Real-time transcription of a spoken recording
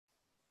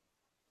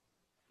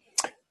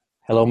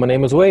Hello, my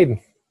name is Wade.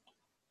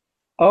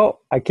 Oh,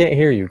 I can't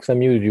hear you because I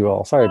muted you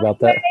all. Sorry about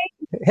that.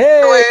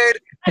 Hey! Wade.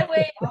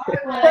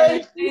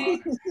 Hi,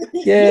 Wade.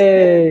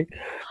 Yay!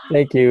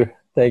 Thank you.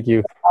 Thank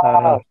you.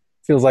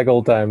 Feels like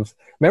old times.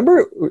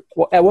 Remember,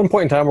 at one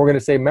point in time, we're going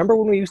to say, remember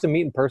when we used to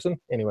meet in person?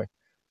 Anyway,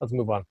 let's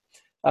move on.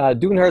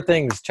 Doing Hard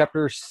Things,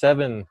 Chapter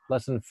 7,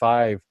 Lesson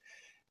 5.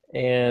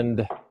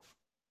 And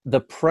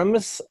the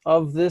premise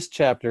of this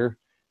chapter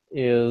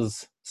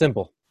is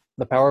simple: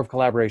 the power of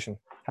collaboration,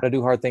 how to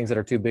do hard things that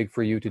are too big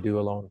for you to do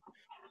alone.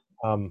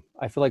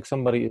 I feel like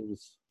somebody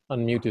is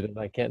unmuted and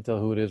I can't tell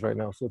who it is right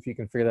now. So if you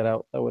can figure that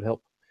out, that would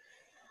help.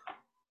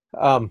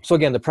 So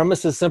again, the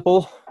premise is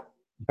simple: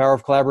 the power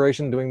of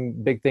collaboration,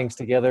 doing big things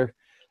together.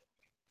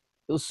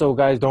 So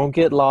guys, don't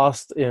get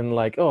lost in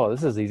like, oh,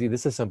 this is easy,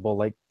 this is simple.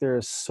 Like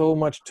there's so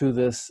much to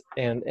this,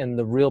 and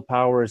the real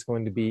power is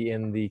going to be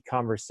in the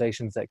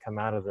conversations that come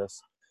out of this.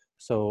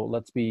 So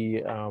let's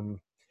be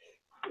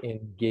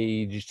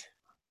engaged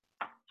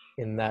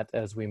in that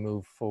as we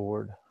move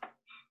forward.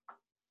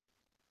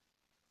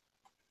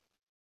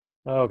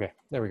 Okay,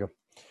 there we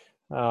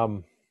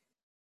go.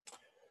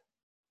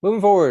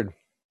 Moving forward.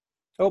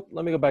 Oh,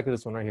 let me go back to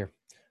this one right here.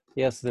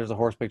 Yes, there's a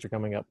horse picture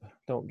coming up.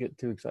 Don't get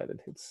too excited.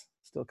 It's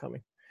still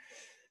coming.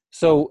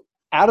 So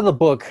out of the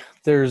book,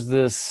 there's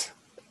this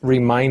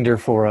reminder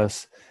for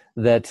us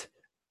that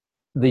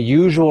the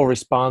usual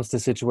response to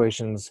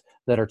situations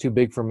that are too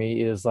big for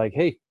me is like,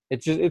 hey,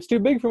 it's too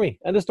big for me.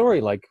 End of story.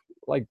 Like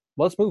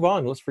let's move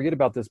on. Let's forget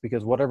about this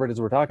because whatever it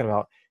is we're talking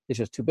about, it's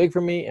just too big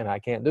for me and I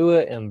can't do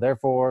it, and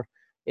therefore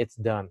it's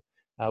done.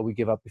 We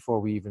give up before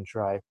we even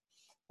try.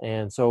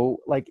 And so,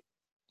 like,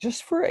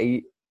 just for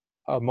a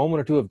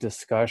moment or two of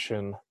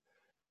discussion,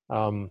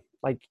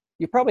 like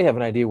you probably have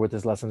an idea where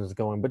this lesson is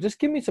going, but just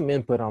give me some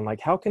input on like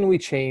how can we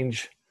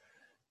change,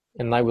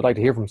 and I would like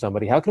to hear from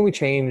somebody, how can we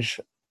change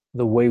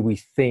the way we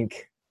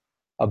think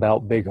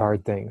about big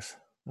hard things?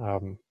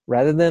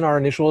 Rather than our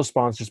initial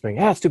response just being,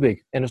 it's too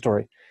big, end of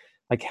story.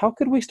 Like how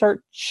could we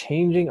start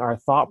changing our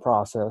thought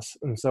process?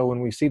 And so when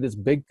we see this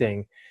big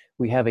thing,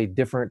 we have a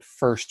different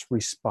first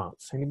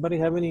response. Anybody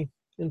have any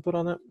input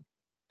on that?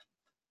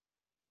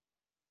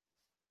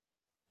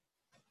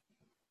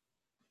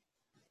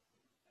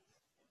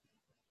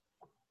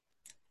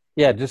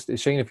 Yeah, just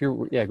Shane, if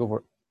you're, yeah, go for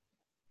it.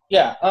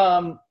 Yeah.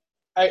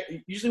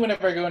 I usually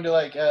whenever I go into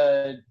like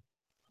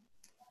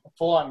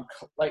full on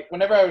like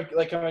whenever I would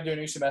like come into a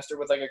new semester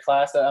with like a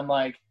class that I'm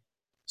like,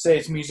 say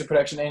it's music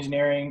production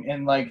engineering,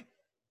 and like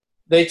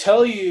they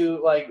tell you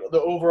like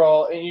the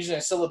overall, and usually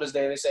in syllabus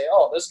day they say,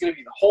 oh, this is going to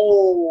be the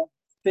whole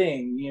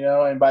thing,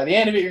 and by the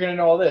end of it you're going to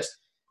know all this.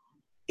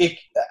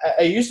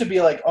 I used to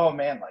be like, oh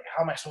man, like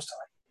how am I supposed to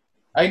like?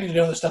 I need to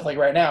know this stuff like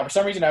right now. For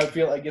some reason, I would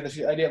feel like get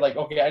this idea like,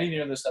 okay, I need to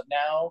know this stuff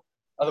now,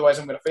 otherwise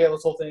I'm going to fail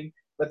this whole thing.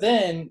 But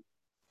then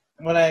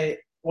what I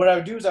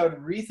would do is I would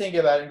rethink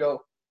about it and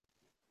go,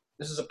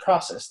 this is a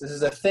process. This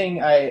is a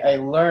thing I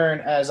learn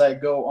as I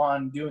go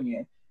on doing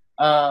it.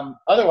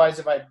 Otherwise,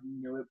 if I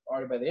knew it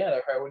already by the end,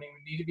 I probably wouldn't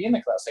even need to be in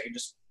the class. I could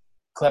just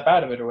clip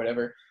out of it or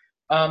whatever.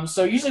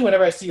 So usually,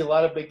 whenever I see a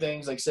lot of big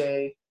things, like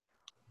say,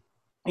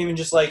 even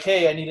just like,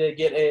 hey, I need to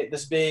get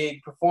this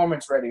big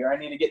performance ready, or I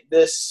need to get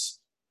this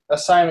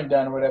assignment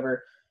done, or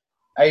whatever,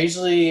 I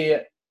usually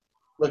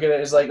look at it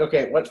as like,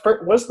 okay,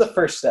 what's the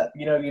first step?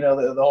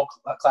 The whole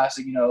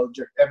classic,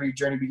 every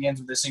journey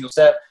begins with a single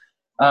step.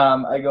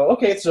 I go,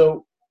 okay,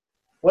 so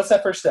what's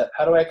that first step?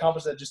 How do I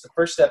accomplish that? Just the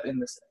first step in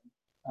this thing.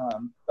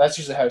 That's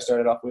usually how I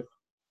started off with.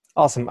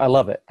 Awesome. I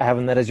love it.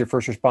 Having that as your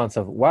first response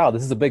of, wow,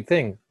 this is a big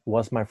thing.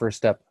 What's my first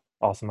step?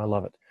 Awesome. I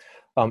love it.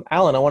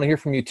 Alan, I want to hear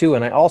from you too.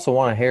 And I also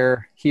want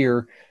to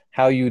hear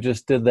how you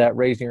just did that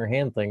raising your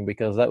hand thing,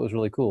 because that was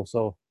really cool.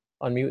 So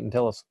unmute and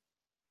tell us.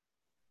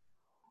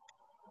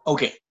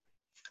 Okay.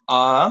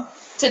 To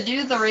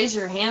do the raise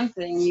your hand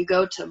thing, you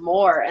go to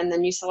more and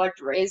then you select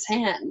raise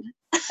hand.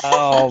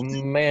 Oh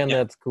man, Yeah.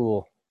 that's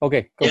cool.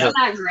 Okay, go for Isn't it.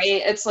 that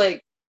great? It's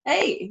like,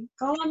 hey,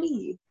 call on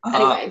me.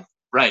 Anyway,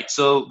 Right.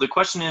 So the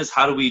question is,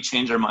 how do we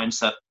change our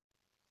mindset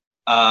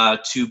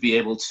to be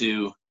able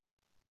to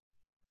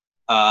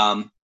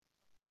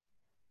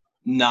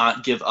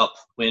not give up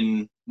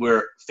when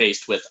we're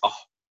faced with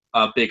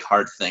a big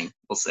hard thing,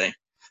 we'll say.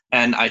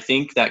 And I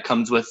think that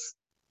comes with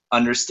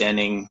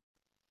understanding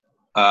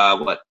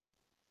what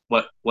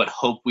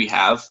hope we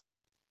have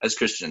as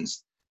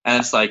Christians. And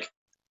it's like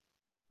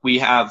we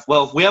have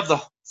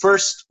the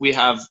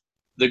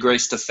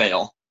grace to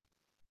fail.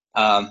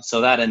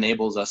 So that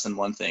enables us in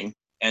one thing.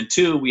 And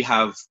two, we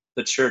have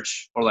the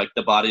church, or like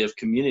the body of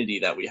community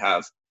that we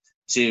have,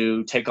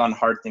 to take on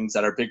hard things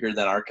that are bigger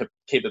than our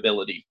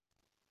capability.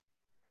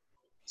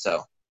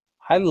 So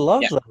I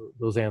love yeah.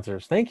 those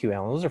answers. Thank you,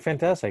 Alan. Those are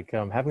fantastic.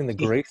 Having the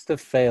grace to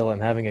fail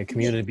and having a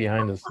community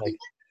behind us, like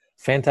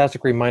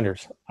fantastic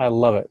reminders. I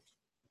love it.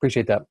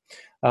 Appreciate that.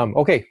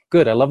 Okay,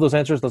 good. I love those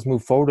answers. Let's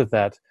move forward with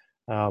that.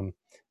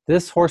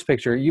 This horse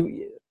picture,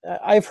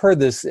 I've heard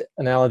this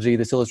analogy,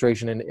 this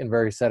illustration in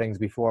various settings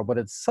before, but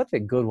it's such a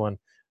good one.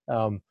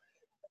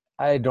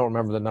 I don't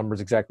remember the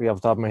numbers exactly off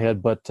the top of my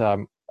head, but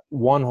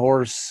one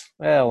horse,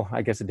 well,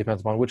 I guess it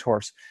depends upon which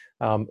horse.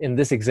 In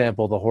this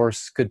example, the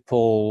horse could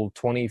pull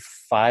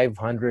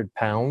 2,500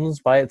 pounds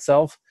by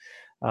itself.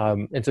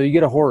 And so you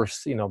get a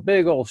horse,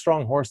 big old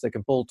strong horse that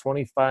can pull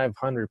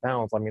 2,500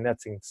 pounds. I mean,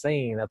 that's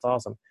insane. That's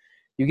awesome.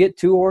 You get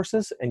two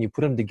horses and you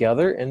put them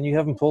together and you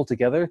have them pull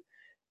together,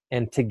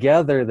 and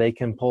together they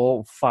can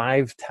pull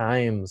 5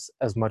 times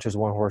as much as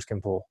one horse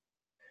can pull.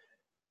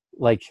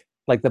 Like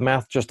the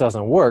math just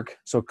doesn't work.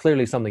 So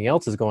clearly something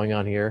else is going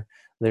on here.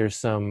 There's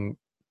some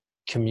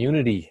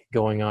community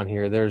going on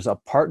here. There's a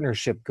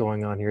partnership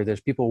going on here.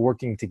 There's people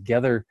working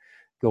together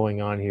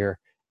going on here.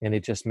 And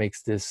it just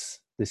makes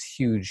this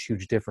huge,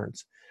 huge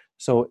difference.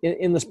 So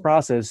in this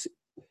process,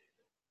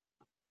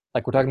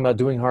 like we're talking about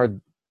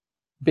doing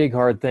big,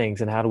 hard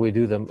things, and how do we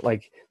do them?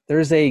 Like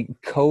there's a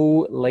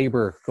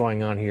co-labor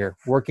going on here,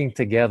 working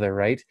together,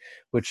 right?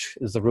 Which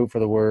is the root for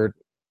the word,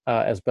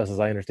 as best as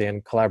I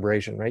understand,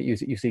 collaboration, right?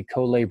 You see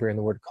co-labor in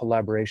the word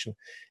collaboration.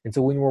 And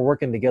so when we're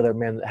working together,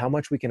 man, how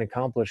much we can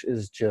accomplish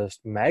is just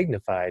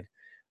magnified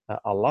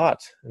a lot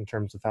in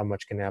terms of how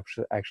much can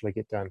actually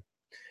get done.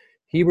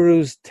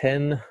 Hebrews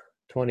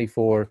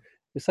 10:24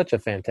 is such a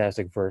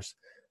fantastic verse.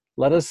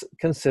 Let us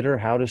consider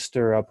how to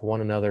stir up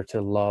one another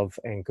to love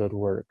and good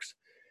works.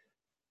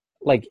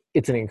 Like,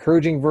 it's an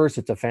encouraging verse.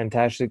 It's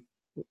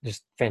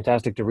just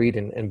fantastic to read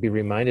and be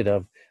reminded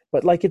of.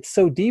 But like, it's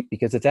so deep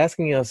because it's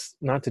asking us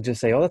not to just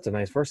say, oh, that's a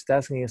nice verse. It's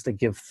asking us to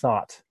give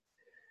thought,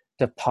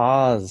 to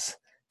pause,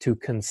 to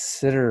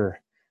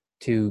consider,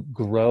 to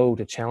grow,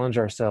 to challenge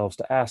ourselves,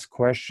 to ask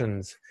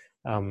questions,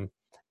 and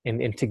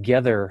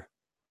together,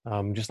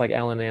 just like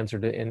Alan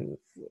answered it in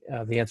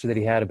the answer that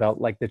he had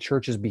about like the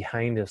church is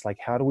behind us. Like,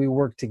 how do we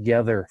work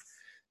together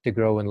to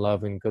grow in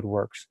love and good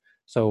works?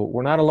 So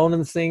we're not alone in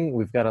this thing.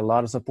 We've got a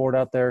lot of support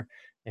out there.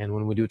 And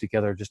when we do it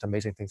together, just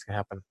amazing things can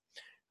happen.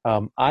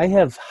 I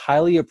have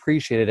highly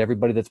appreciated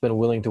everybody that's been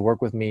willing to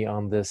work with me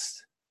on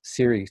this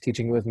series,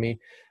 teaching with me.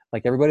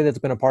 Like, everybody that's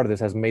been a part of this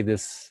has made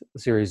this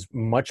series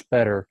much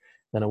better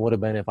than it would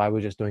have been if I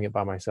was just doing it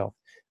by myself,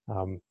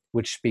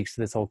 which speaks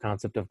to this whole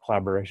concept of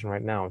collaboration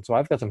right now. And so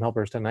I've got some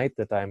helpers tonight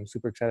that I'm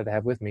super excited to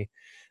have with me,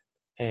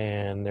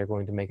 and they're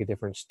going to make a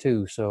difference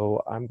too.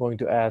 So I'm going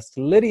to ask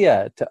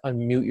Lydia to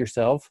unmute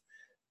yourself.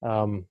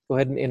 Go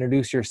ahead and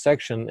introduce your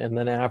section, and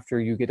then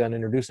after you get done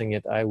introducing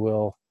it, I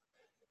will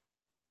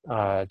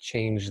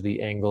change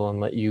the angle and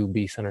let you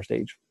be center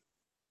stage.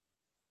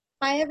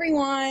 Hi,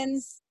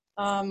 everyone.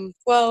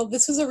 Well,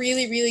 this was a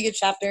really, really good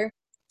chapter.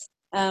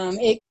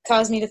 It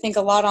caused me to think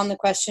a lot on the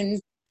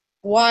question,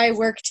 why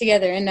work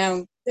together? And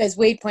now, as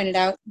Wade pointed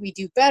out, we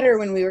do better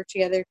when we work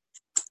together.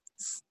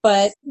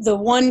 But the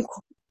one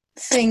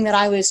thing that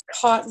I was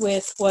caught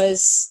with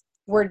was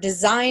we're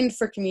designed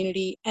for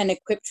community and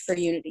equipped for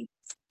unity.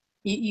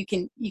 You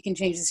can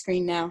change the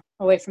screen now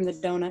away from the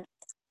donut.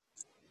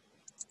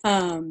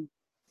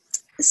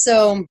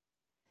 So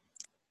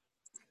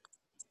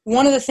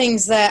one of the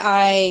things that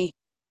I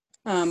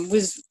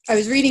was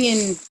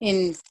reading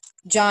in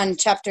John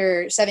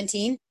chapter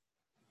 17,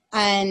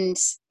 and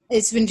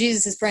it's when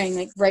Jesus is praying,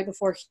 like right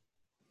before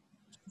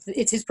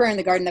it's his prayer in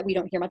the garden that we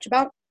don't hear much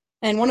about.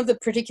 And one of the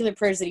particular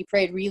prayers that he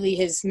prayed really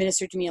has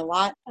ministered to me a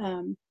lot.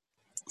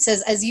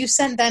 Says, as you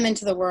sent them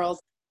into the world,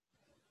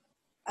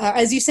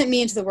 as you sent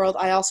me into the world,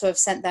 I also have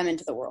sent them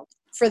into the world.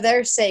 For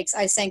their sakes,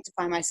 I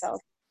sanctify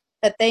myself,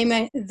 that they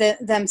may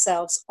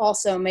themselves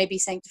also may be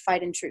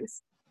sanctified in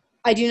truth.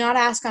 I do not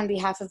ask on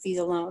behalf of these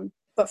alone,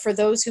 but for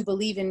those who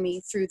believe in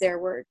me through their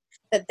word,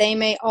 that they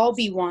may all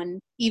be one,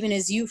 even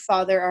as you,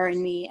 Father, are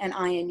in me and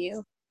I in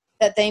you,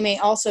 that they may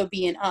also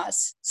be in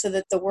us, so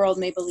that the world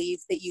may believe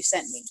that you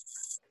sent me.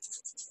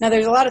 Now,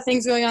 there's a lot of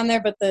things going on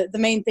there, but the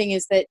main thing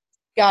is that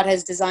God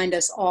has designed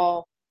us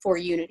all for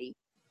unity.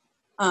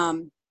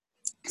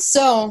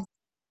 So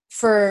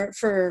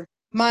for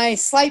my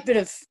slight bit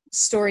of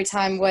story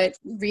time, what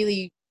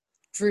really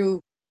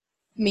drew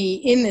me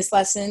in this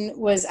lesson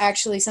was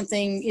actually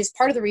is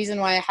part of the reason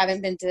why I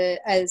haven't been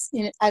as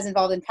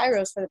involved in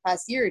Kairos for the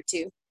past year or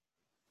two.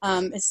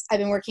 I've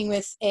been working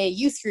with a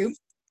youth group,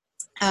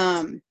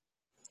 and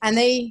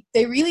they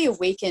really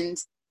awakened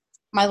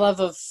my love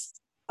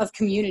of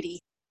community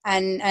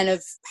and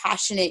of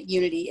passionate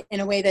unity in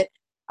a way that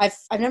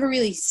I've never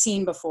really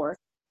seen before.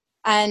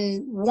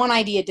 And one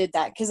idea did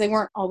that, because they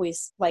weren't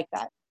always like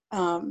that.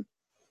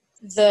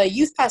 The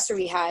youth pastor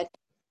we had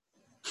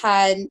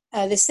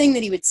this thing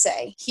that he would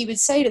say. He would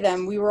say to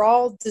them, we were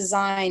all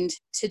designed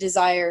to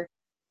desire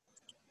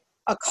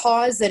a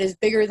cause that is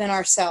bigger than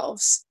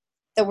ourselves,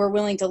 that we're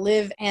willing to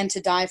live and to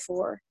die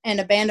for, and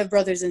a band of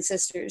brothers and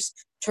sisters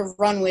to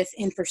run with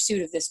in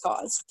pursuit of this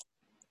cause.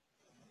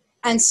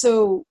 And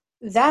so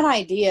that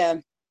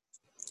idea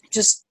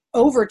just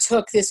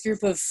overtook this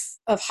group of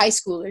high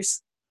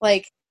schoolers.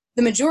 Like,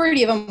 the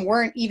majority of them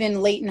weren't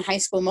even late in high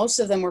school. Most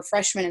of them were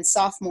freshmen and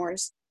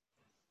sophomores.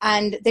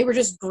 And they were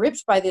just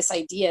gripped by this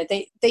idea.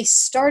 They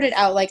started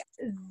out, like,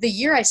 the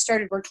year I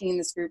started working in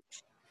this group,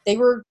 they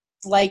were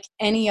like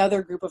any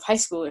other group of high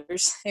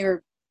schoolers. They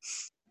were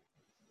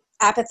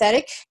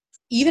apathetic,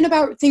 even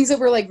about things that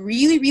were like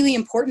really, really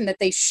important that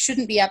they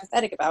shouldn't be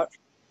apathetic about.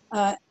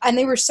 And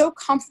they were so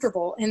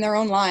comfortable in their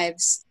own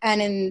lives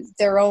and in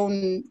their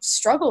own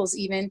struggles,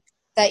 even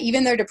that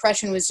even their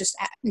depression was just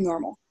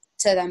normal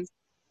to them,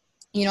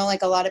 you know,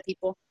 like a lot of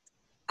people.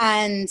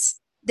 And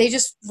they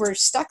just were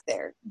stuck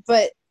there.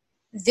 But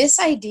this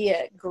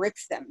idea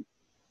gripped them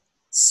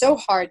so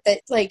hard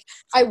that, like,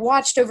 I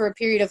watched over a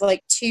period of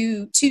like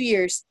two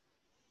years,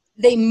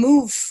 they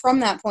moved from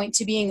that point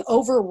to being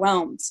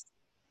overwhelmed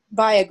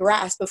by a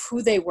grasp of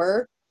who they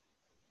were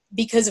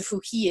because of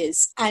who he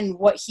is and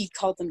what he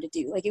called them to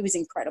do. Like, it was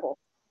incredible.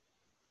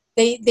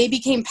 They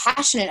became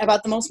passionate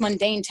about the most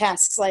mundane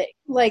tasks.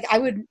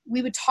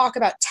 We would talk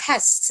about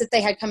tests that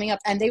they had coming up,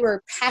 and they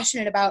were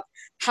passionate about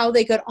how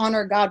they could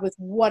honor God with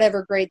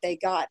whatever grade they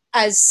got.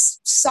 As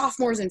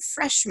sophomores and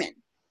freshmen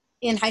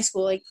in high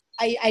school, like,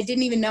 I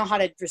didn't even know how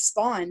to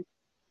respond.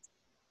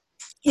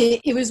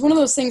 It was one of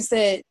those things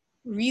that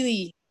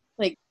really,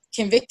 like,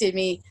 convicted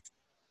me,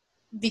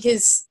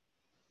 because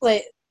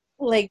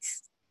like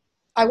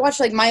I watched,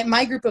 like,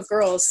 my group of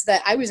girls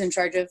that I was in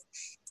charge of,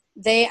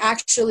 they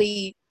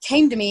actually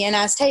came to me and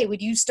asked, hey,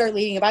 would you start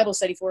leading a Bible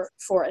study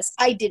for us?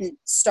 I didn't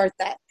start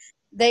that.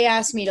 They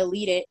asked me to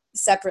lead it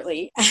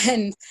separately,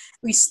 and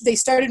they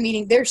started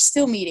meeting. They're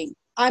still meeting.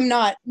 I'm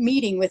not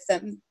meeting with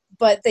them,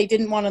 but they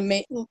didn't want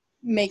to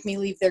make me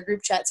leave their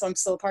group chat, so I'm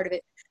still a part of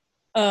it.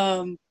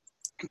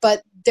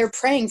 But they're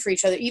praying for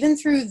each other. Even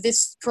through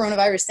this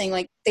coronavirus thing,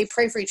 like, they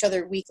pray for each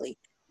other weekly.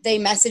 They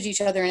message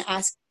each other and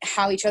ask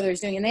how each other is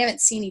doing, and they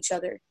haven't seen each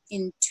other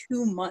in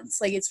 2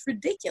 months. Like, it's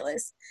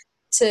ridiculous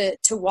to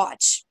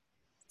watch.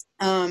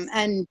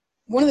 And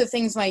one of the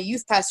things my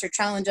youth pastor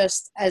challenged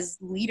us as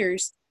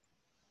leaders,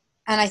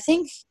 and I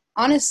think,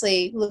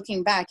 honestly,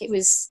 looking back, it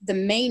was the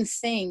main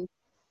thing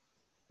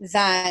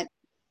that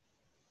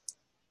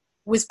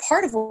was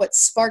part of what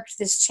sparked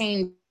this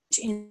change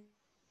in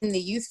the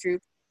youth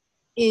group,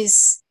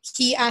 is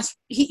he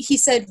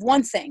said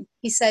one thing.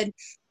 He said,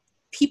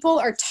 people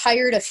are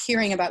tired of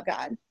hearing about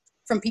God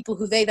from people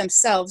who they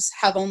themselves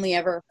have only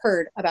ever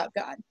heard about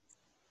God.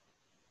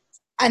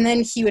 And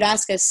then he would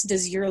ask us,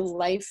 does your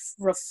life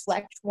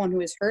reflect one who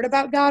has heard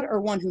about God or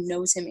one who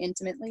knows him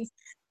intimately?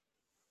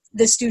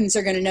 The students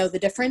are going to know the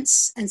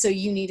difference, and so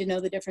you need to know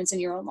the difference in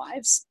your own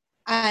lives.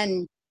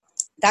 And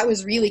that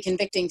was really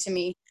convicting to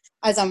me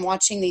as I'm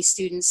watching these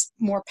students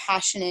more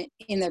passionate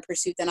in their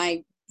pursuit than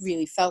I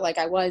really felt like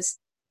I was.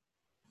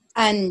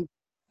 And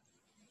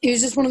it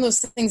was just one of those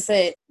things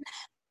that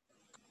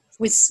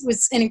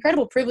was an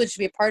incredible privilege to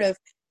be a part of.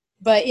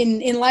 But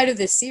in light of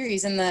this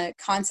series and the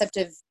concept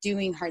of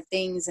doing hard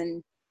things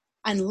and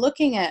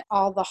looking at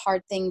all the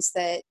hard things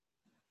that,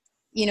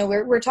 you know,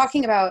 we're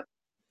talking about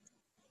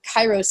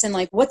Kairos and,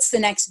 like, what's the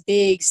next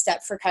big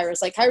step for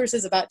Kairos? Like, Kairos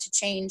is about to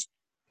change,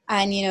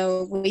 and, you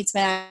know, Wade's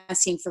been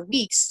asking for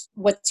weeks,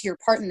 what's your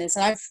part in this?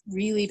 And I've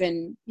really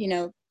been, you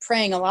know,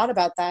 praying a lot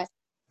about that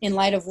in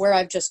light of where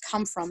I've just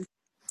come from.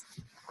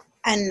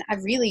 And I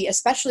really,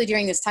 especially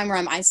during this time where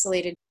I'm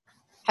isolated,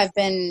 have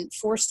been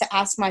forced to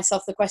ask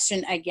myself the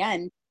question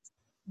again,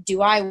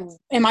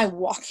 am I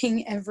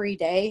walking every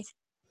day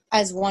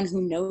as one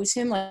who knows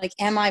him? Like,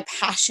 am I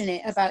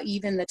passionate about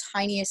even the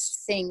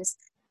tiniest things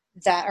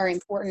that are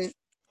important?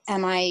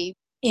 Am I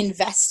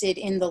invested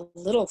in the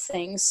little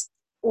things?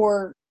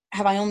 Or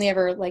have I only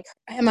ever, like,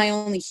 am I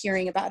only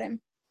hearing about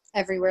him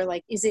everywhere?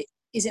 Like, is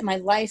it my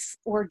life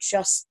or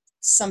just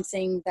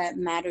something that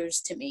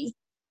matters to me?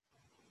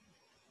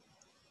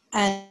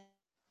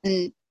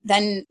 And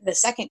then the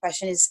second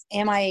question is,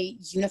 am I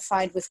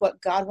unified with what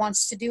God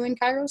wants to do in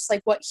Kairos?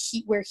 Like,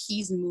 where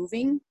he's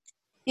moving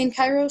in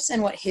Kairos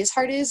and what his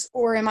heart is?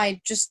 Or am I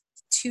just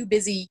too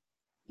busy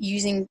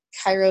using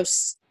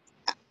Kairos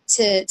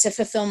to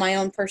fulfill my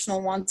own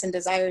personal wants and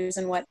desires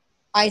and what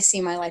I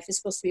see my life is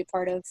supposed to be a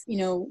part of? You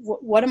know,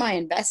 what am I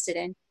invested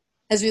in?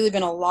 Has really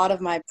been a lot of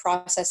my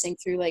processing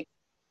through, like,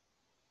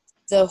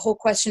 the whole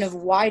question of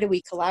why do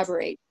we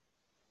collaborate?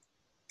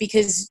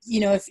 Because,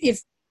 you know,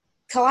 if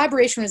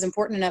collaboration was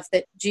important enough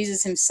that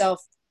Jesus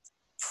himself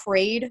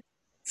prayed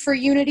for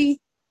unity,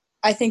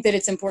 I think that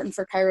it's important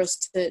for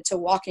Kairos to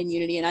walk in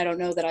unity, and I don't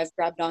know that I've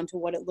grabbed onto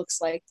what it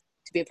looks like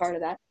to be a part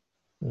of that.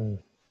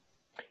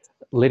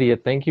 Lydia,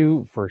 thank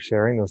you for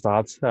sharing those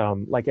thoughts.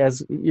 Like,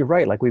 as you're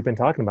right, like we've been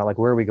talking about, like,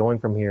 where are we going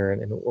from here,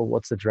 and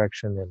what's the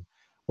direction, and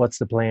what's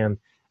the plan?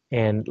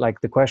 And, like,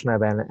 the question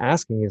I've been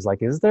asking is,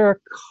 like, is there a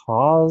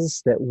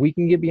cause that we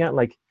can get behind?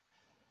 Like,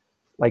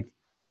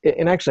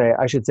 and actually,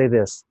 I should say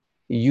this: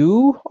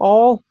 you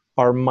all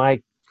are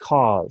my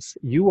cause.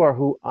 You are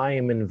who I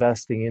am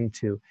investing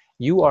into.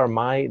 You are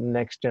my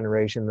next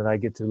generation that I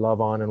get to love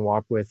on and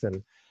walk with,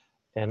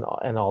 and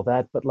all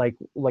that. But like,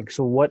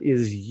 so what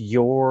is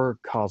your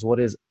cause? What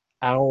is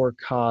our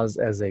cause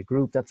as a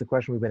group? That's the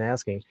question we've been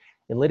asking.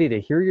 And Lydia,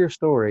 to hear your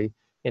story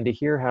and to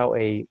hear how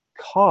a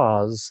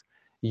cause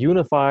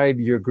unified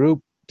your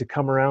group to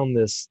come around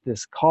this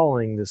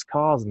calling, this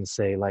cause, and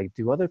say, like,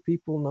 do other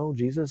people know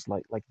Jesus?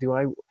 Like, do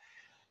I,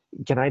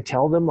 can I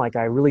tell them like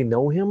I really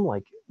know him?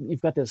 Like,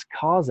 you've got this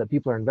cause that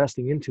people are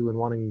investing into and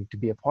wanting to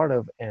be a part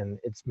of, and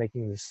it's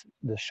making this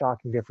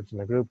shocking difference in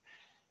the group.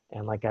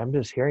 And like, I'm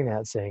just hearing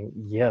that saying,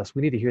 yes,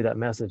 we need to hear that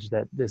message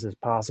that this is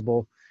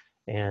possible.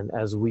 And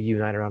as we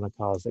unite around a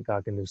cause, that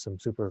God can do some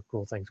super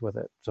cool things with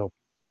it. So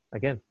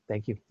again,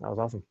 thank you. That was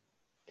awesome.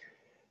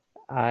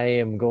 I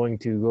am going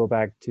to go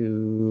back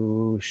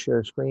to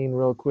share screen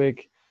real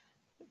quick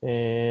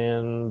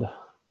and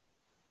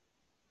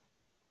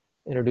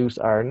introduce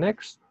our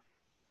next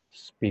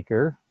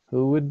speaker,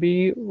 who would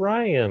be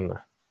Ryan.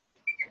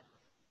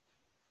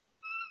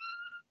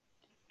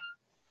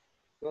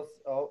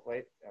 Oh,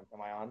 wait,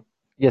 am I on?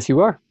 Yes, you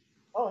are.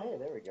 Oh, hey,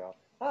 there we go.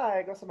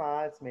 Hi,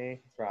 Gosama, it's me,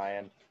 it's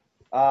Ryan.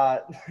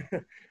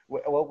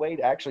 Well,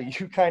 Wade, actually,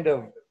 you kind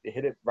of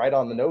hit it right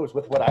on the nose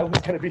with what I was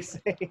going to be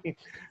saying.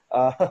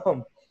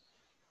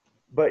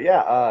 But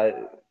yeah,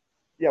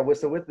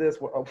 so with this,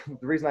 the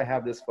reason I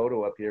have this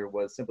photo up here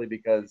was simply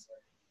because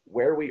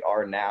where we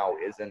are now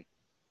isn't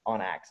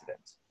on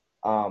accident.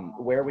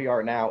 Where we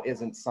are now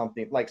isn't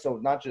something like, so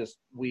not just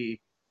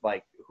we,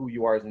 like who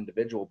you are as an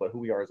individual, but who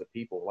we are as a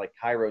people. Like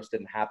Kairos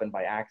didn't happen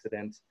by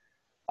accident.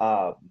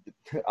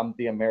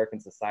 The American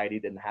society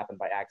didn't happen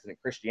by accident.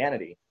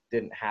 Christianity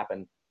didn't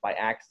happen by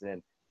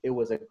accident. It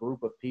was a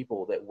group of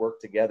people that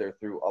worked together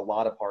through a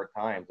lot of hard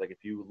times. Like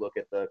if you look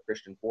at the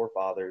Christian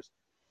forefathers,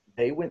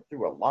 they went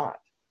through a lot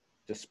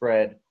to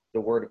spread the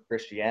word of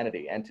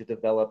Christianity and to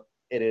develop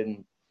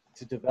it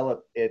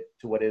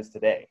to what is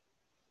today.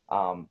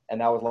 And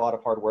that was a lot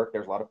of hard work.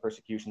 There's a lot of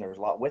persecution. There was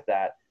a lot with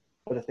that.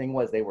 But the thing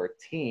was, they were a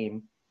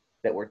team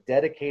that were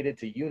dedicated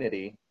to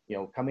unity, you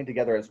know, coming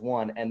together as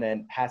one and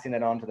then passing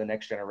it on to the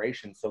next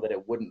generation so that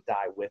it wouldn't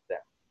die with them.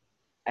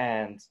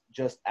 And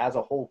just as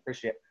a whole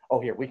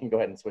here, we can go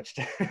ahead and switch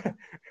to,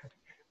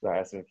 sorry, I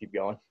was going to keep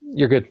going.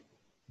 You're good.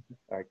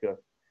 All right, good.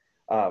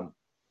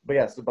 But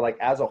yeah, but like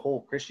as a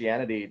whole,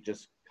 Christianity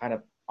just kind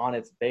of on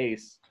its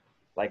base,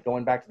 like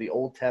going back to the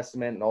Old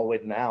Testament and all the way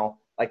to now,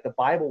 like the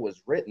Bible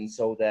was written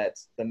so that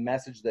the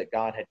message that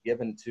God had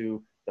given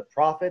to the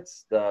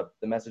prophets, the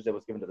message that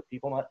was given to the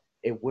people,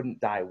 it wouldn't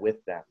die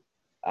with them.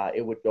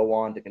 It would go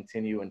on to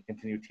continue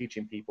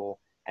teaching people,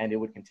 and it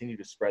would continue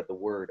to spread the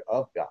word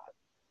of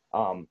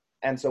God.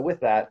 And so with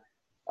that,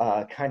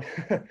 kind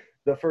of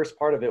the first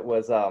part of it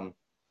was,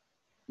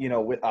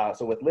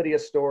 with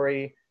Lydia's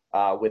story,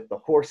 with the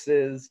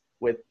horses,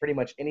 with pretty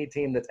much any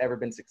team that's ever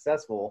been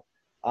successful,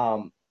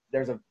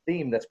 there's a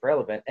theme that's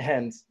relevant,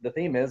 and the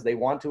theme is they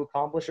want to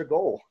accomplish a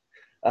goal.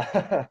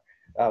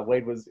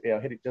 Wade was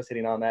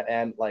hitting on that,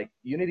 and like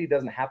unity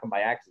doesn't happen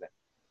by accident.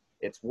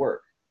 It's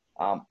work.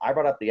 I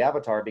brought up the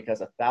Avatar because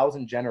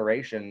 1,000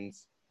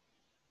 generations.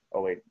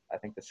 Oh wait, I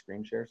think the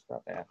screen share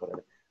stuff. Yeah,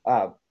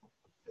 whatever.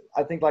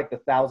 I think like the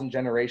 1,000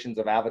 generations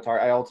of Avatar.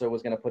 I also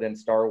was going to put in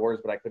Star Wars,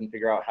 but I couldn't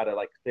figure out how to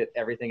like fit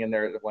everything in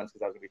there at once because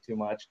that was going to be too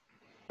much.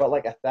 But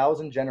like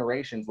 1,000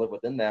 generations live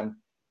within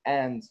them,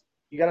 and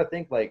you got to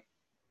think like,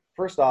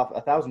 first off,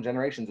 1,000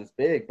 generations is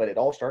big, but it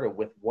all started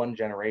with one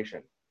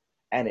generation.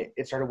 And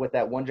it started with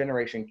that one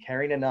generation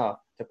caring enough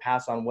to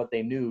pass on what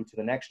they knew to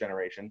the next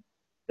generation.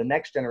 The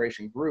next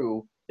generation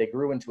grew, they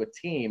grew into a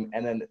team,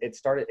 and then it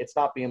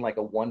stopped being like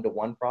a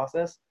one-to-one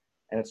process,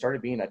 and it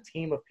started being a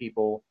team of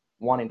people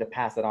wanting to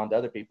pass it on to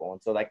other people.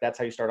 And so like that's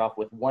how you start off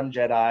with one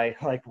Jedi,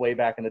 like way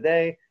back in the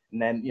day.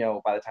 And then,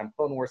 by the time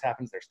Clone Wars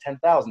happens, there's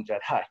 10,000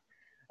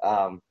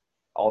 Jedi.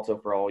 Also,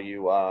 for all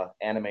you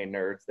anime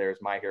nerds, there's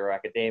My Hero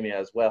Academia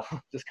as well.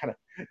 Just kind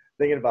of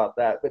thinking about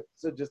that. But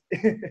so just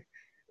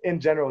in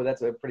general,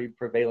 that's a pretty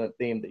prevalent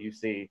theme that you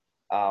see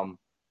kind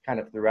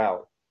of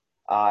throughout.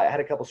 I had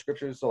a couple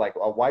scriptures. So like,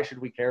 why should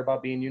we care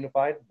about being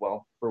unified?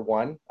 Well, for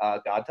one,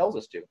 God tells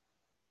us to.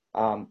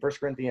 1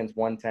 Corinthians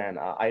 1:10,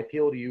 I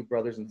appeal to you,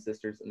 brothers and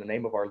sisters, in the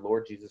name of our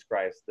Lord Jesus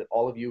Christ, that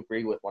all of you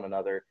agree with one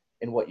another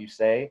in what you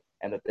say,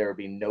 and that there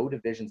be no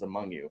divisions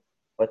among you,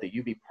 but that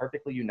you be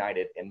perfectly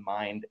united in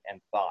mind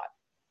and thought.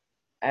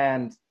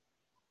 And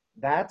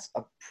that's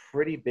a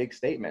pretty big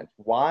statement.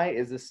 Why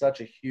is this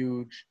such a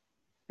huge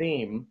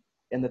theme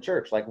in the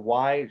church? Like,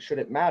 why should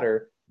it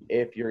matter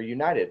if you're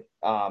united,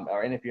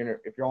 and if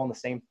you're all in the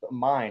same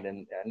mind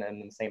and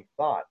in the same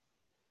thought?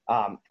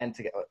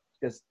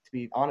 Because to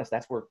be honest,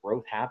 that's where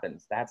growth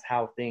happens. That's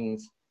how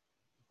things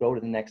go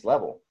to the next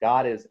level.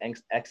 God is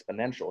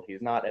exponential.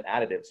 He's not an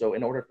additive. So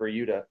in order for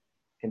you to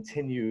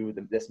continue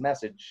this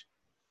message,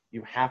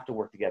 you have to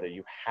work together.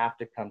 You have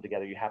to come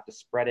together. You have to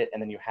spread it,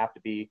 and then you have to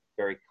be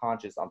very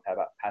conscious on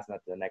passing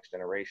that to the next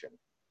generation.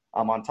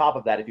 On top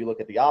of that, if you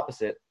look at the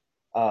opposite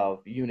of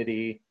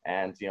unity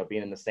and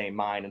being in the same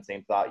mind and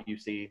same thought, you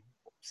see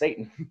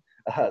Satan.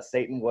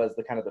 Satan was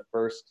the kind of the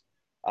first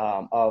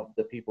of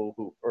the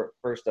people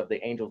first of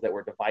the angels that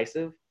were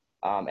divisive,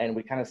 and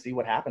we kind of see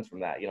what happens from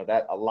that.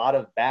 That a lot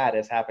of bad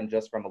has happened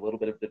just from a little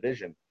bit of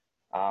division.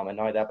 And not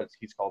only that, but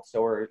he's called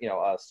sower,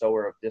 a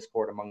sower of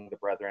discord among the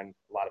brethren,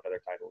 a lot of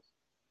other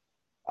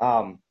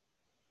titles.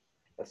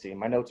 Let's see,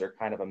 my notes are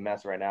kind of a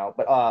mess right now.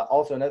 But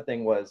also another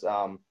thing was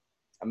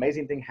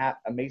amazing things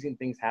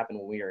happen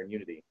when we are in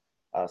unity.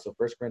 So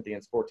 1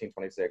 Corinthians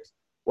 14:26.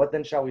 What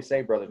then shall we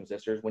say, brothers and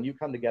sisters? When you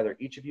come together,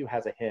 each of you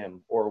has a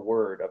hymn or a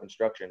word of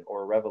instruction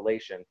or a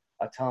revelation,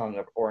 a tongue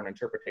or an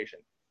interpretation.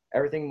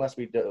 Everything must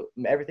be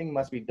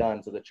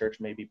done so the church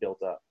may be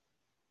built up.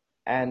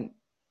 And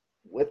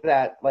with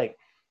that, like,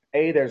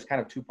 there's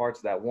kind of two parts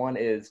to that. One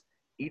is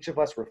each of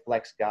us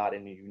reflects God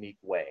in a unique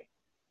way,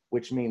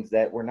 which means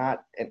that we're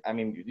not, and I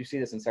mean, you see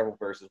this in several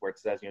verses where it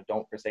says,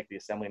 don't forsake the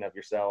assembling of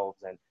yourselves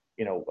and,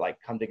 like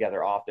come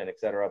together often,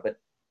 etc. But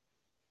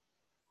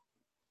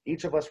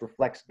each of us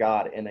reflects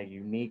God in a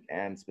unique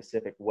and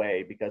specific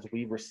way because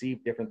we've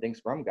received different things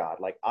from God.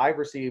 Like I've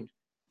received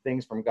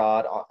things from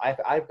God.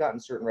 I've gotten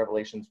certain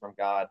revelations from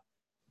God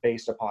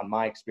based upon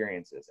my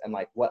experiences and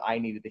like what I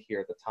needed to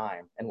hear at the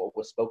time and what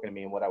was spoken to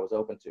me and what I was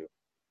open to.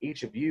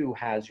 Each of you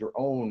has your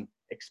own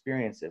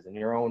experiences and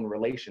your own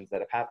relations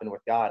that have happened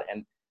with God.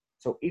 And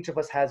so each of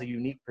us has a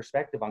unique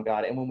perspective on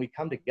God. And when we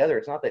come together,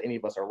 it's not that any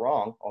of us are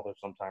wrong, although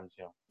sometimes,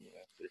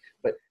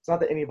 but it's not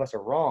that any of us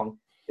are wrong,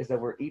 is that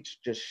we're each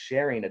just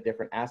sharing a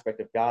different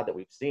aspect of God that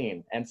we've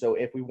seen. And so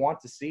if we want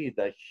to see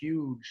the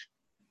huge,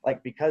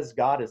 like, because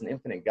God is an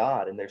infinite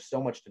God and there's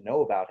so much to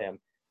know about him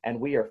and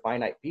we are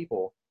finite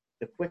people,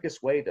 the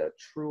quickest way to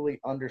truly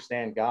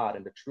understand God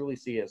and to truly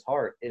see his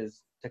heart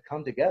is to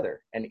come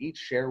together and each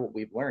share what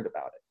we've learned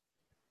about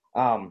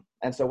it.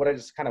 And so what I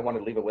just kind of wanted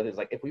to leave it with is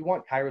like, if we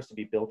want Kairos to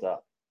be built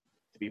up,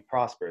 to be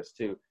prosperous,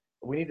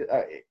 we need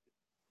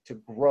to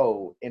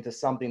grow into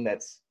something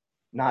that's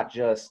not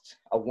just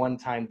a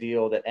one-time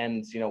deal that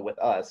ends, with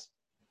us.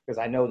 Because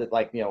I know that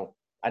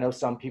I know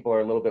some people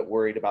are a little bit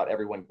worried about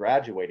everyone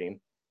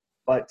graduating,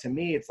 but to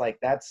me, it's like,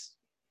 that's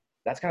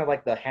kind of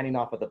like the handing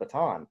off of the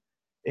baton.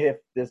 If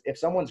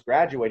someone's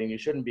graduating, you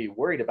shouldn't be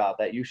worried about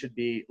that. You should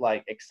be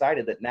like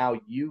excited that now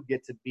you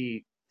get to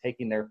be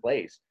taking their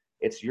place.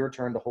 It's your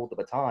turn to hold the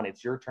baton.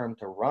 It's your turn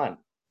to run.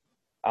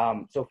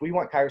 So if we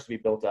want Kairos to be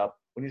built up,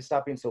 we need to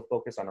stop being so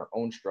focused on our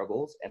own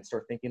struggles and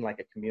start thinking like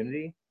a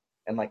community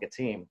and like a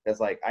team. Because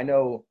like, I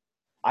know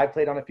I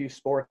played on a few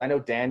sports. I know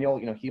Daniel,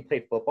 he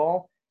played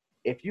football.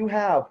 If you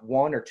have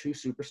one or two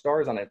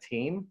superstars on a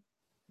team,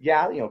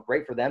 yeah,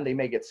 great for them. They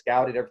may get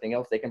scouted, everything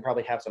else. They can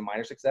probably have some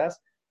minor success,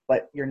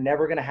 but you're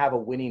never going to have a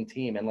winning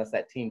team unless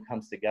that team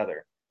comes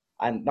together.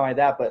 And not only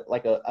that, but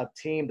like a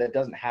team that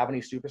doesn't have any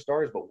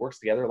superstars, but works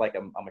together like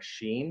a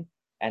machine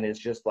and is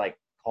just like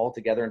called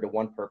together into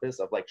one purpose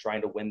of like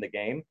trying to win the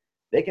game,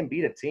 they can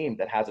beat a team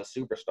that has a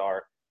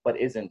superstar, but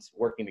isn't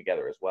working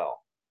together as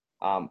well.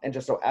 And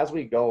just so as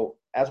we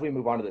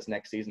move on to this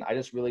next season, I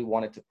just really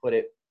wanted to put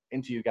it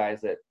into you guys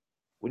that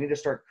we need to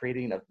start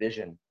creating a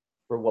vision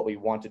for what we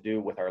want to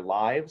do with our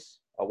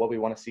lives, what we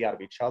want to see out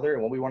of each other,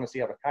 and what we want to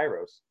see out of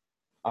Kairos.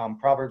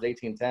 Proverbs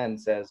 18:10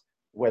 says,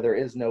 where there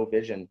is no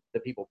vision, the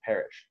people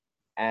perish.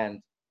 And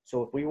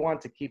so if we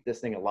want to keep this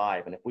thing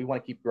alive, and if we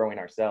want to keep growing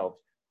ourselves,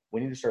 we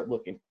need to start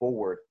looking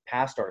forward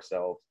past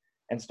ourselves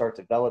and start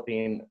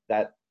developing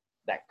that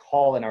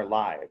call in our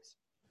lives.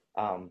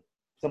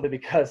 Simply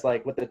because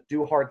like with the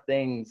Do Hard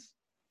Things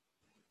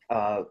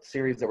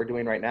series that we're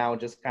doing right now, and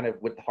just kind of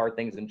with the hard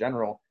things in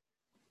general,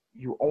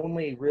 it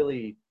only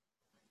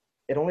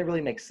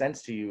really makes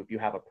sense to you if you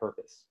have a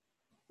purpose.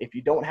 If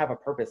you don't have a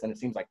purpose, then it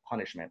seems like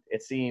punishment.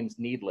 It seems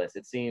needless.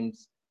 It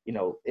seems,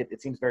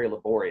 it seems very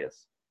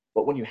laborious.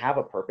 But when you have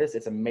a purpose,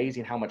 it's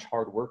amazing how much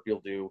hard work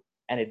you'll do,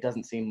 and it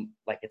doesn't seem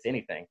like it's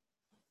anything.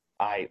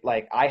 I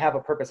have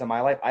a purpose in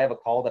my life. I have a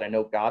call that I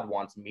know God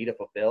wants me to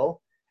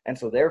fulfill. And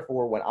so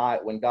therefore,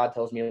 when God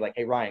tells me like,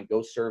 hey, Ryan,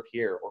 go serve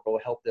here, or go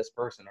help this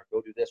person, or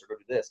go do this, or go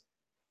do this,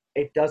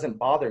 it doesn't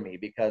bother me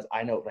because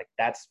I know like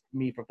that's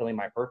me fulfilling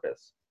my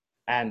purpose.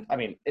 And I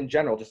mean, in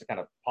general, just to kind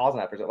of pause on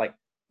that for a second, like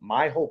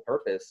my whole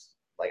purpose,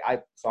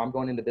 so I'm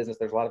going into business,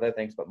 there's a lot of other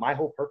things, but my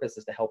whole purpose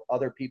is to help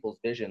other people's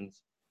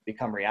visions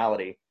become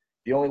reality.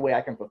 The only way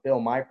I can fulfill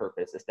my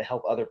purpose is to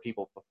help other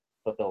people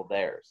fulfill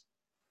theirs.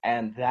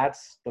 And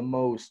that's the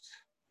most,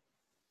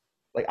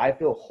 like, I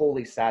feel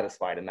wholly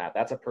satisfied in that.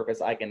 That's a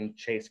purpose I can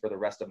chase for the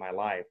rest of my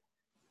life.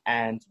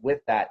 And with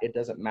that, it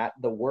doesn't matter.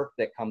 The work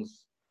that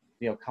comes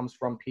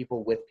from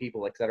people, with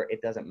people, et cetera,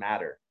 it doesn't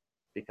matter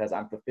because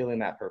I'm fulfilling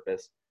that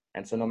purpose.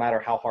 And so no matter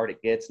how hard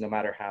it gets, no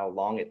matter how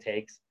long it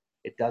takes,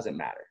 it doesn't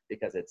matter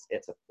because it's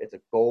a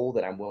goal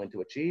that I'm willing to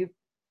achieve.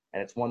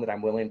 And it's one that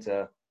I'm willing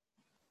to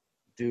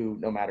do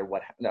no matter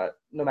what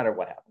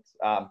happens.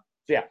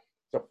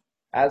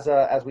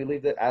 So as we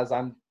leave it, as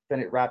I'm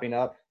wrapping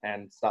up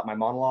and stop my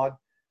monologue,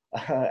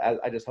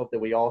 I just hope that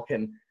we all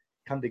can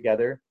come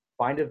together,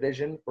 find a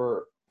vision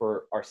for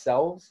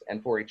ourselves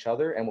and for each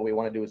other and what we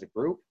want to do as a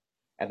group,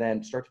 and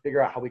then start to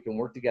figure out how we can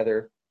work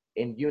together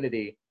in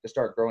unity to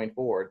start growing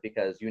forward,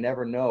 because you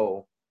never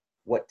know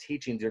what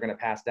teachings you're going to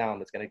pass down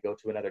that's going to go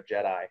to another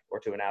Jedi or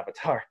to an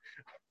Avatar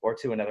or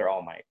to another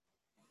All Might.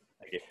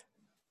 Thank you.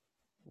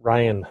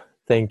 Ryan,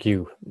 thank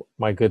you.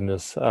 My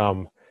goodness.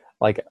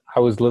 Like I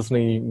was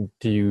listening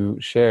to you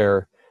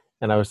share,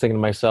 and I was thinking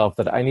to myself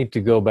that I need to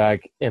go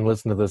back and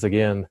listen to this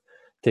again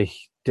to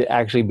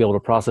actually be able to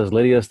process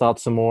Lydia's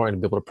thoughts some more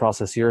and be able to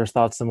process your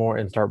thoughts some more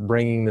and start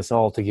bringing this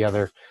all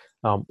together.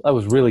 That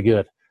was really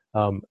good.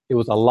 It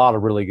was a lot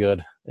of really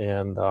good.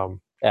 And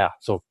Yeah.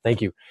 So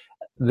thank you.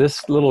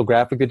 This little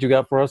graphic that you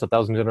got for us,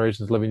 1,000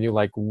 generations living you,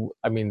 like,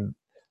 I mean,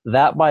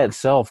 that by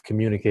itself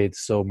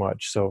communicates so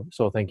much. So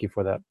thank you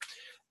for that.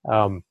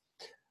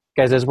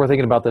 Guys, as we're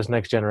thinking about this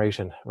next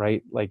generation,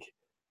 right? Like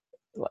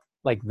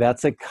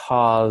that's a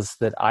cause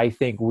that I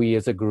think we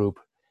as a group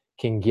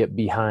can get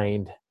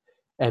behind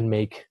and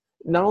make.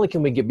 Not only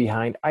can we get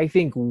behind, I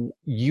think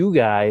you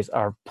guys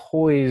are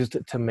poised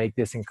to make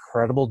this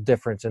incredible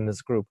difference in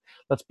this group.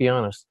 Let's be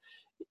honest.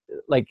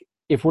 Like,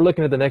 if we're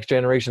looking at the next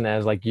generation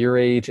as like your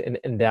age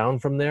and down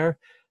from there,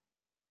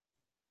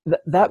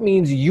 that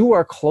means you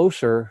are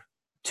closer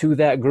to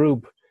that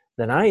group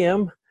than I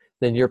am,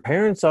 than your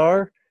parents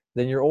are,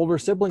 than your older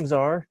siblings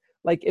are.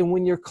 Like, and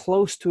when you're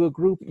close to a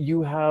group,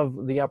 you have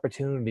the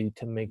opportunity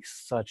to make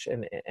such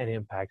an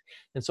impact.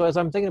 And so as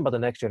I'm thinking about the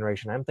next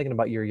generation, I'm thinking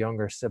about your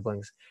younger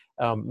siblings.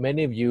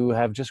 Many of you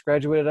have just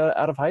graduated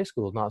out of high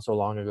school not so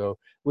long ago,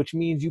 which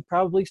means you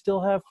probably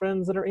still have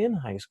friends that are in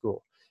high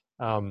school.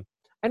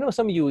 I know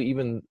some of you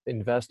even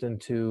invest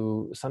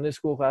into Sunday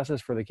school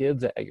classes for the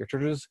kids at your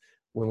churches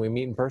when we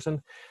meet in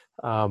person.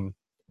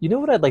 You know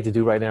what I'd like to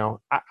do right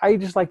now? I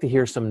just like to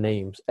hear some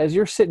names. As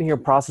you're sitting here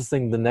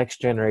processing the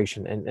next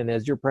generation, and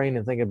as you're praying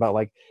and thinking about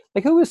like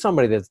who is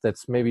somebody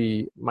that's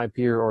maybe my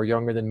peer or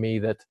younger than me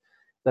that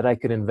I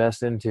could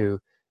invest into,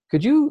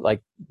 could you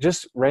like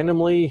just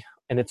randomly,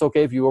 and it's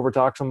okay if you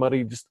overtalk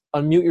somebody, just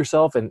unmute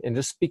yourself and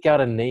just speak out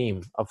a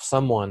name of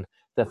someone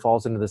that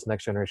falls into this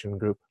next generation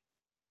group?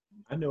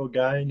 I know a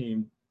guy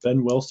named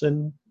Ben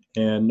Wilson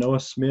and Noah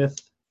Smith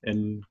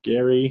and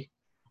Gary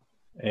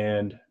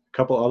and a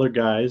couple other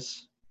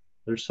guys.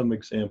 There's some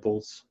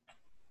examples.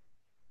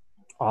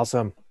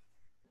 Awesome.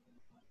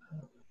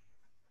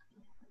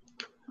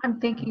 I'm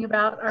thinking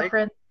about our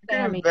friend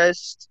Sammy.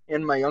 Invest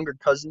in my younger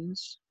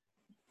cousins.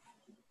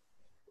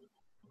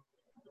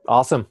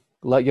 Awesome.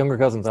 Let younger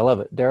cousins. I love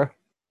it. Dara?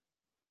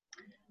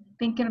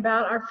 Thinking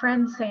about our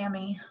friend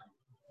Sammy.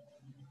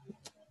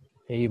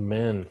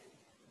 Amen.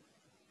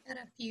 Got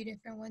a few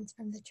different ones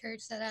from the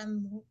church that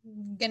I'm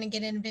gonna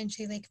get in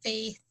eventually, like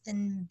Faith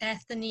and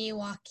Bethany,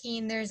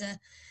 Joaquin. There's a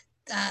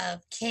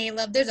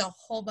Caleb. There's a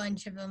whole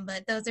bunch of them,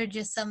 but those are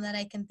just some that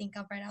I can think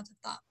of right off the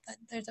top. But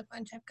there's a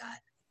bunch I've got.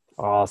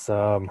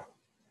 Awesome.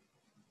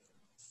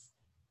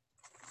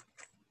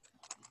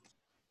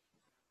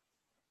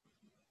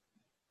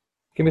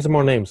 Give me some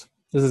more names.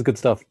 This is good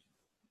stuff.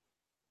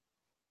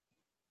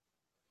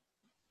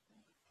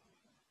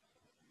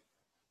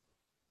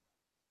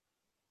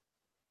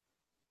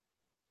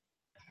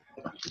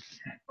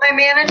 My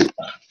manager.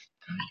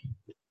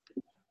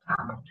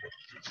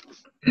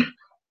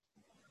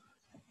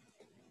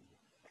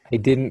 I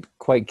didn't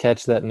quite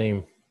catch that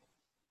name.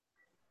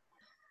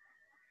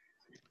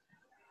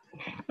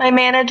 My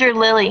manager,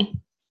 Lily.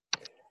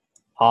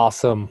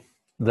 Awesome.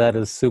 That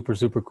is super,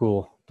 super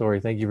cool. Dory,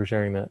 thank you for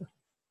sharing that.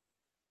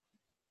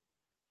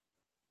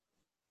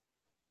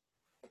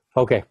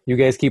 Okay, you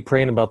guys keep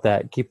praying about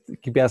that.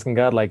 Keep asking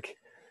God, like,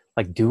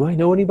 do I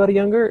know anybody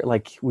younger?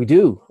 Like, we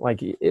do.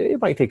 Like, it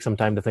might take some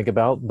time to think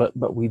about,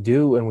 but we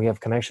do, and we have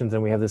connections,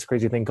 and we have this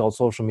crazy thing called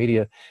social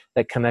media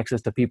that connects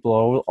us to people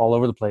all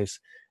over the place,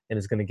 and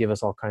is going to give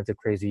us all kinds of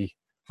crazy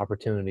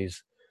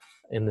opportunities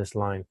in this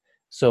line.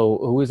 So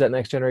who is that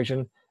next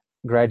generation?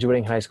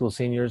 Graduating high school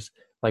seniors,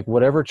 like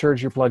whatever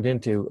church you're plugged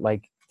into,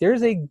 like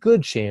there's a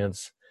good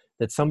chance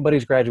that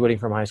somebody's graduating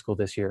from high school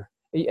this year.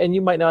 And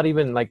you might not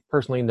even like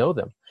personally know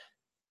them,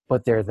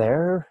 but they're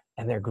there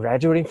and they're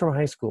graduating from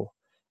high school.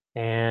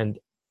 And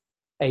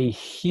a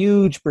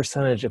huge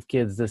percentage of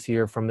kids this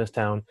year from this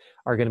town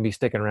are going to be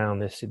sticking around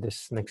this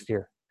next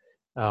year.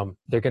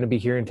 They're going to be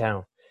here in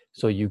town.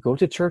 So you go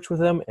to church with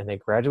them and they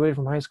graduated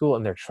from high school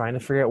and they're trying to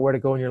figure out where to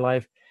go in your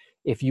life.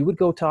 If you would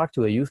go talk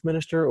to a youth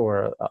minister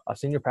or a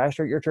senior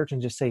pastor at your church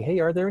and just say, hey,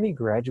 are there any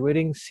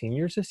graduating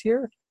seniors this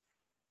year?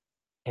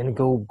 And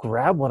go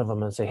grab one of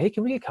them and say, hey,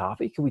 can we get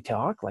coffee? Can we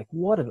talk? Like,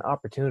 what an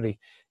opportunity.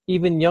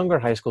 Even younger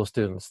high school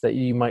students that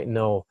you might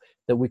know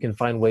that we can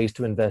find ways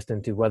to invest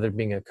into, whether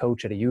being a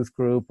coach at a youth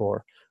group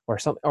or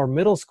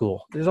middle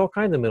school. There's all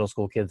kinds of middle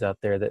school kids out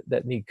there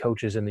that need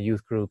coaches in the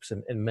youth groups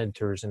and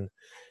mentors and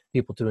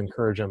people to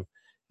encourage them.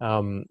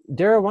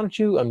 Dara, why don't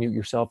you unmute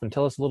yourself and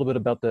tell us a little bit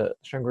about the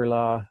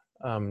Shangri-La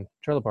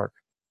trailer park?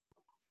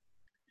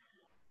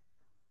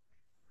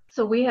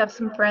 So we have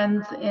some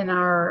friends in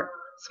our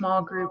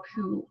small group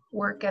who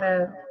work at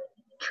a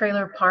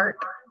trailer park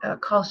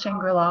called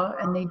Shangri-La,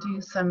 and they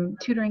do some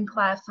tutoring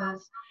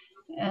classes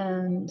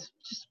and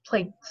just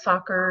play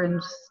soccer and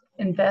just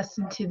invest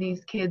into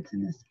these kids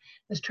in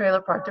this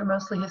trailer park. They're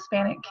mostly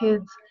Hispanic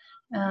kids,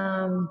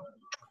 and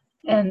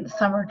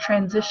some are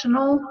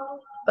transitional,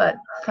 but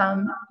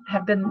some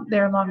have been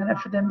there long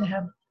enough for them to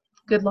have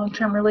good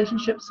long-term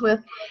relationships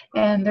with,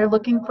 and they're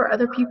looking for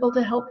other people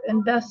to help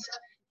invest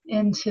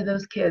into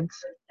those kids.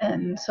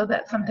 And so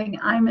that's something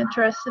I'm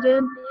interested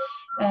in,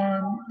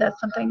 and that's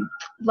something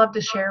I'd love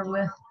to share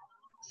with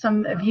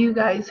some of you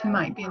guys who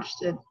might be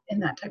interested in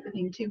that type of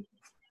thing too.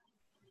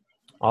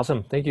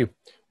 Awesome. Thank you.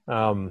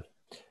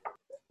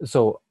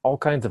 So all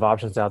kinds of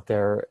options out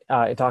there.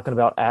 Talking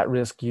about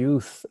at-risk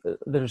youth,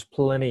 there's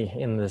plenty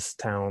in this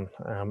town,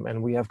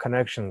 and we have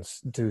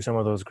connections to some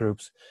of those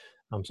groups.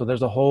 So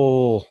there's a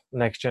whole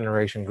next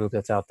generation group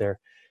that's out there.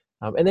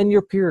 And then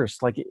your peers,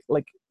 like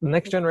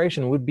next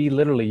generation would be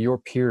literally your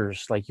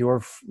peers, like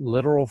your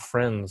literal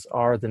friends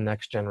are the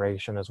next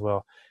generation as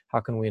well. How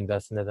can we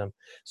invest into them?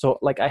 So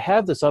like I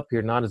have this up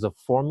here, not as a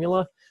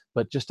formula,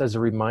 but just as a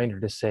reminder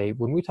to say,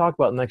 when we talk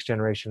about next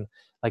generation,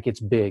 like it's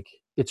big,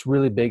 it's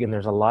really big, and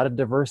there's a lot of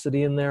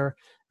diversity in there.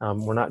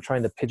 We're not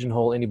trying to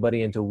pigeonhole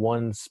anybody into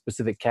one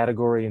specific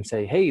category and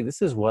say, hey,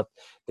 this is what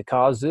the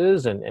cause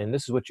is, and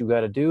this is what you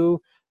got to do,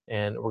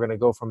 and we're going to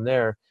go from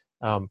there.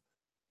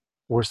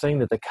 We're saying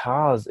that the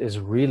cause is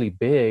really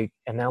big,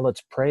 and now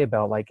let's pray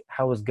about like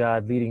how is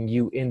God leading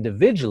you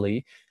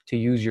individually to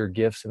use your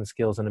gifts and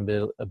skills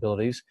and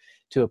abilities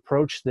to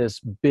approach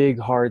this big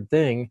hard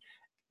thing,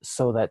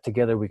 so that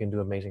together we can do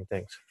amazing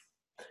things.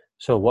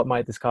 So what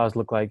might this cause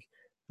look like?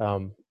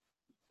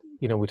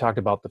 We talked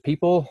about the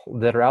people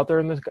that are out there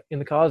in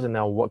the cause, and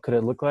now what could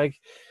it look like?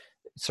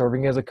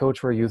 Serving as a coach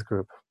for a youth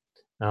group.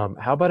 How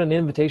about an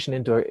invitation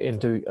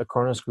into a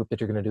Kronos group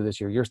that you're going to do this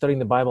year? You're studying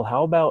the Bible.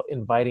 How about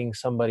inviting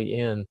somebody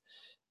in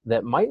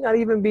that might not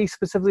even be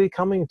specifically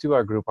coming to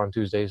our group on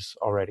Tuesdays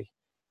already?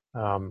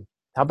 How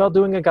about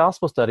doing a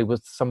gospel study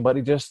with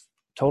somebody just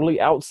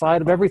totally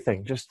outside of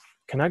everything? Just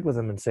connect with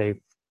them and say,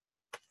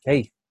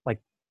 hey, like,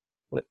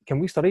 can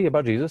we study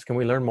about Jesus? Can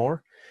we learn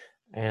more?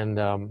 And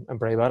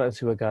pray about it and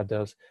see what God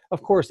does.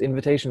 Of course,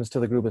 invitations to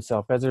the group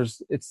itself,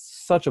 guys. It's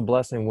such a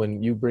blessing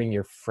when you bring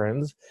your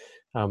friends,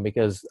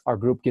 because our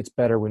group gets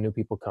better when new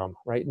people come,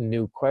 right?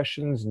 New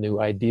questions, new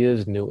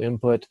ideas, new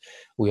input.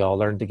 We all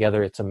learn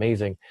together. It's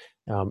amazing.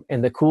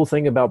 And the cool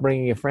thing about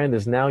bringing a friend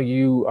is now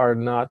you are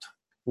not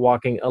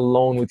walking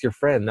alone with your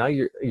friend. Now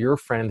your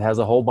friend has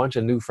a whole bunch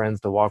of new friends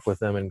to walk with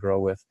them and grow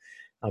with.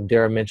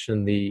 Dara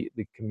mentioned the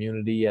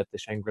community at the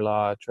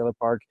Shangri-La Trailer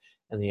Park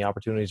and the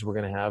opportunities we're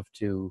going to have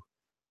to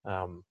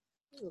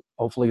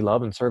hopefully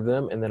love and serve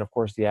them. And then, of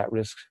course, the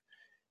at-risk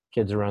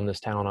kids around this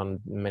town on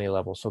many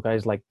levels. So,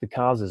 guys, like the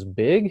cause is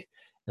big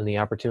and the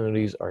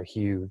opportunities are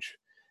huge.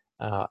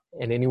 And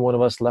any one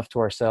of us left to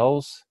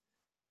ourselves,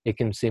 it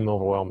can seem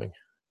overwhelming.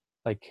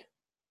 Like,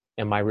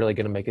 am I really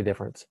going to make a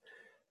difference?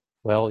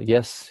 Well,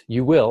 yes,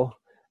 you will.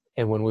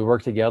 And when we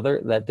work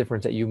together, that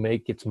difference that you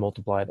make gets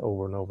multiplied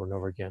over and over and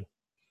over again.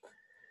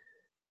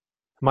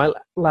 My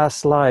last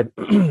slide,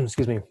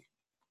 excuse me,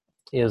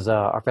 is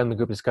our family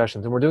group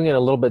discussions. And we're doing it a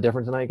little bit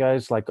different tonight,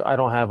 guys. Like, I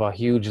don't have a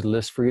huge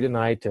list for you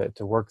tonight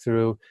to work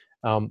through.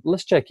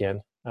 Let's check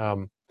in.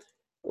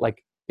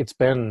 Like, it's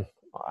been,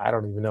 I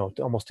don't even know,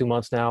 almost 2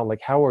 months now.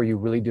 Like, how are you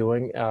really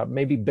doing?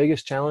 Maybe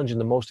biggest challenge and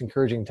the most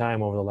encouraging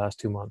time over the last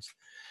 2 months.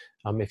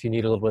 If you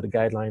need a little bit of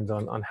guidelines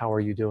on how are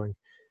you doing.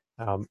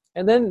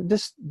 And then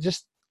just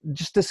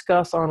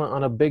discuss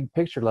on a big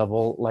picture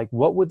level, like,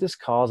 what would this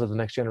cause of the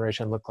next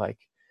generation look like?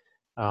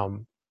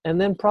 And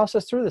then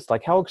process through this.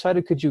 Like, how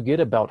excited could you get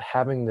about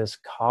having this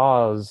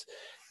cause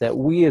that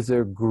we as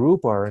a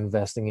group are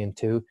investing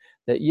into,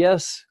 that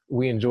yes,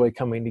 we enjoy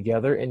coming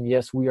together, and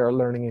yes, we are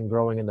learning and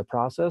growing in the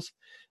process,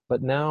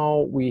 but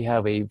now we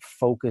have a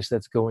focus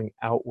that's going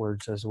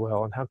outwards as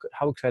well. And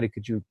how excited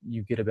could you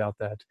get about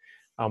that?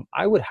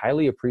 I would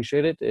highly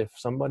appreciate it if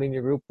somebody in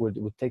your group would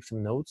take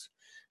some notes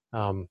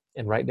and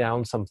write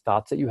down some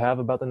thoughts that you have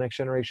about the next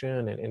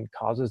generation and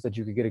causes that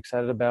you could get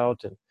excited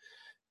about, and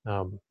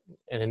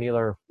any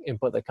other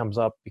input that comes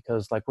up,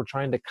 because like we're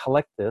trying to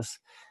collect this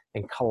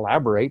and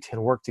collaborate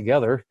and work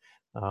together,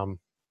 and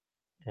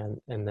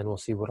then we'll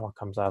see what all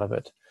comes out of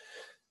it.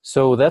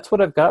 So that's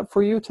what I've got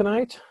for you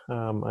tonight.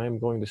 I'm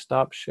going to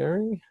stop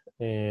sharing,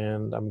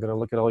 and I'm going to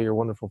look at all your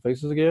wonderful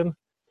faces again,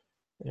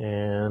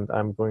 and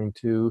I'm going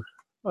to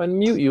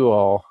unmute you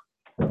all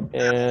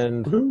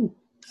and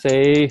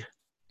say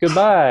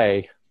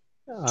goodbye.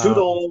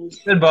 Toodles.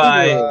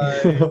 Goodbye.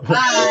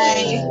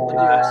 Bye.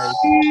 Bye.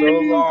 So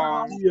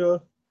long. Yeah.